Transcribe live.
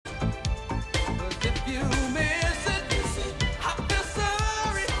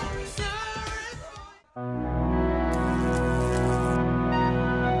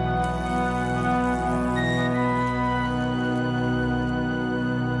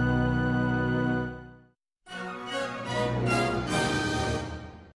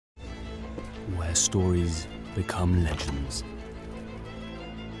where stories become legends.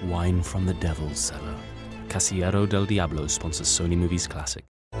 Wine from the Devil's Cellar. Casillero del Diablo sponsors Sony Movies Classic.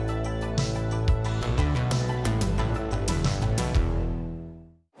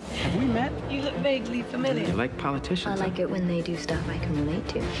 Have we met? You look vaguely familiar. You like politicians? I like it when they do stuff I can relate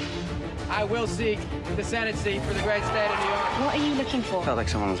to. I will seek the Senate seat for the great state of New York. What are you looking for? Felt like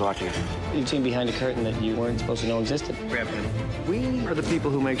someone was watching us. You'd seen behind a curtain that you weren't supposed to know existed. Grab him. We are the people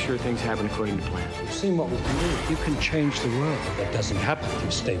who make sure things happen according to plan. You've seen what we can do. You can change the world. That doesn't happen if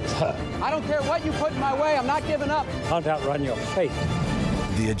you stay with her. I don't care what you put in my way. I'm not giving up. Can't outrun your fate.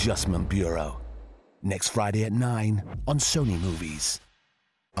 The Adjustment Bureau. Next Friday at 9 on Sony Movies.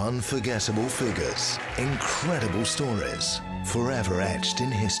 Unforgettable figures, incredible stories, forever etched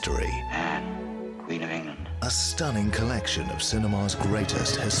in history. Anne, Queen of England. A stunning collection of cinema's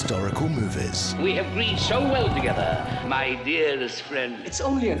greatest historical movies. We have agreed so well together, my dearest friend. It's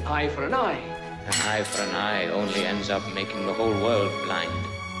only an eye for an eye. An eye for an eye only ends up making the whole world blind.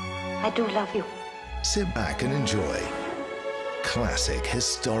 I do love you. Sit back and enjoy classic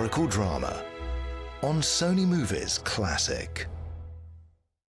historical drama on Sony Movies Classic.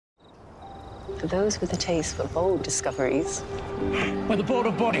 For those with a taste for bold discoveries. With a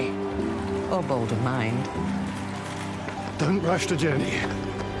bolder body. Or bolder mind. Don't rush the journey.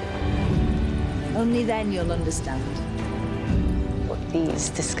 Only then you'll understand What these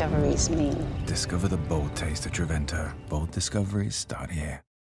discoveries mean. Discover the bold taste of Trivento. Bold discoveries start here.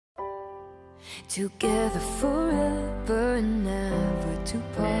 Together forever and never to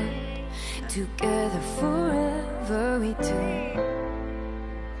part. Together forever we two.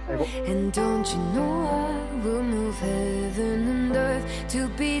 And don't you know I will move heaven and earth to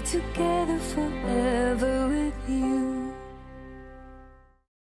be together forever with you.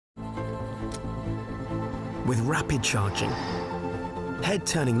 With rapid charging,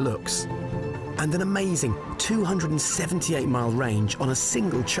 head-turning looks, and an amazing 278-mile range on a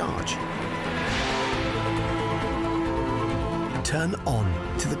single charge. Turn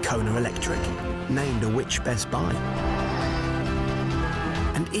on to the Kona Electric, named a Which Best Buy.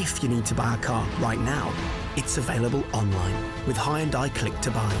 And if you need to buy a car right now, it's available online with Hyundai Click to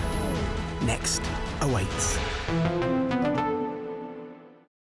Buy. Next awaits.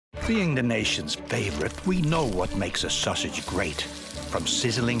 Being the nation's favorite, we know what makes a sausage great. From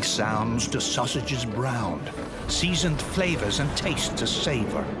sizzling sounds to sausages browned, seasoned flavors and taste to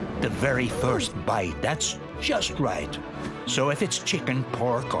savor. The very first bite, that's just right. So if it's chicken,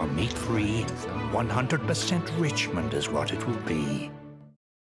 pork, or meat-free, 100% Richmond is what it will be.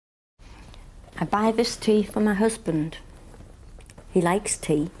 I buy this tea for my husband. He likes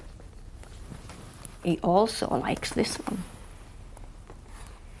tea. He also likes this one.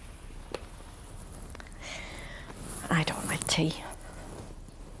 I don't like tea.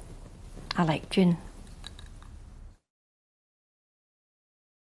 I like gin.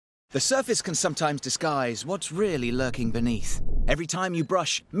 The surface can sometimes disguise what's really lurking beneath. Every time you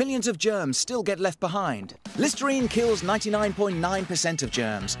brush, millions of germs still get left behind. Listerine kills 99.9% of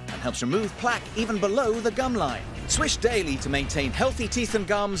germs and helps remove plaque even below the gum line. Swish daily to maintain healthy teeth and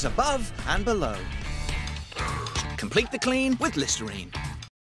gums above and below. Complete the clean with Listerine.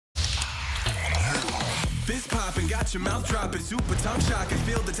 Fist popping, got your mouth dropping, super tongue shocking,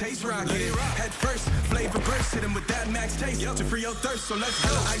 feel the taste rocking. Head first, flavor burst, hit him with that max taste to free your thirst. So let's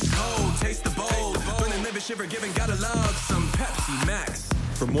go. Ice cold, taste the bold, burning liver shiver, giving gotta love some Pepsi Max.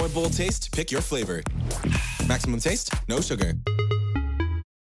 For more bold taste, pick your flavor. Maximum taste, no sugar.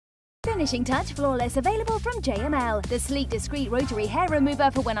 Finishing Touch Flawless, available from JML. The sleek, discreet rotary hair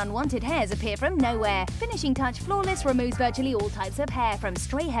remover for when unwanted hairs appear from nowhere. Finishing Touch Flawless removes virtually all types of hair, from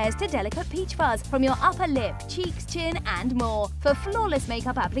stray hairs to delicate peach fuzz, from your upper lip, cheeks, chin, and more, for flawless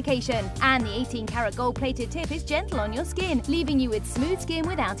makeup application. And the 18-karat gold-plated tip is gentle on your skin, leaving you with smooth skin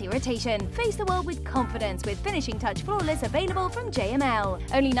without irritation. Face the world with confidence with Finishing Touch Flawless, available from JML.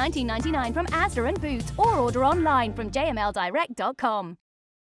 Only $19.99 from Asda and Boots, or order online from jmldirect.com.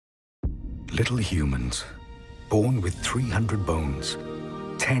 Little humans, born with 300 bones,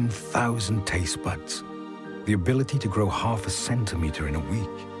 10,000 taste buds, the ability to grow half a centimeter in a week.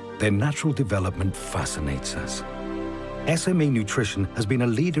 Their natural development fascinates us. SMA Nutrition has been a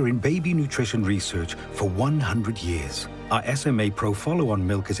leader in baby nutrition research for 100 years. Our SMA Pro Follow-On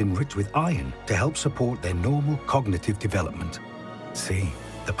milk is enriched with iron to help support their normal cognitive development. See,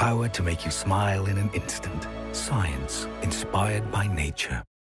 the power to make you smile in an instant. Science inspired by nature.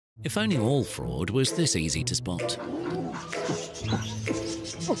 If only all fraud was this easy to spot. Oh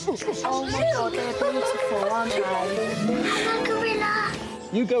my God, they're beautiful, aren't they? I'm a gorilla.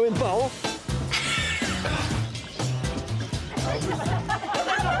 You go in bowl.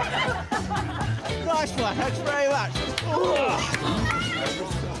 Nice one, thanks very much.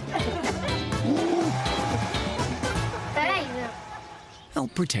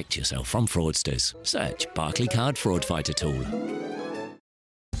 Help protect yourself from fraudsters. Search Barclaycard Fighter Tool.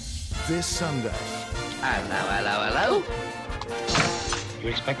 This Sunday. Hello. You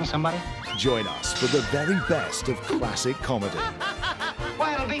expecting somebody? Join us for the very best of classic comedy.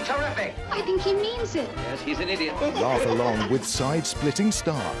 Well, it'll be terrific. I think he means it. Yes, he's an idiot. Laugh along with side-splitting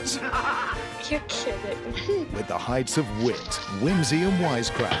stars. You're kidding. With the heights of wit, whimsy and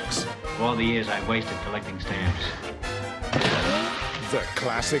wisecracks. For all the years I wasted collecting stamps. The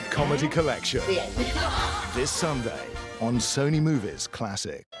Classic Comedy Collection. This Sunday on Sony Movies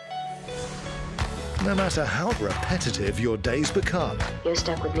Classic. No matter how repetitive your days become, You're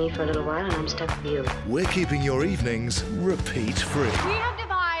stuck with me for a little while and I'm stuck with you. we're keeping your evenings repeat-free. We have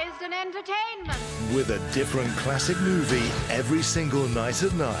devised an entertainment. With a different classic movie every single night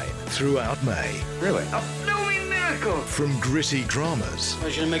at 9 throughout May. Really? A blooming miracle. From gritty dramas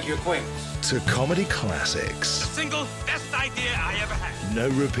Pleasure to make your acquaintance. to comedy classics. Single best idea I ever had. No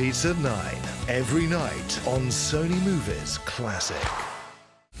repeats at 9. Every night on Sony Movies Classic.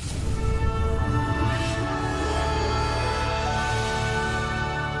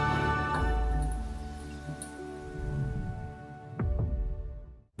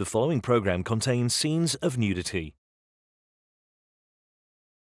 The following program contains scenes of nudity.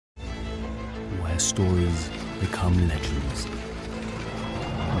 Where stories become legends.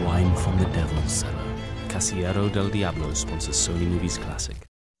 Wine from the Devil's Cellar. Casillero del Diablo sponsors Sony Movies Classic.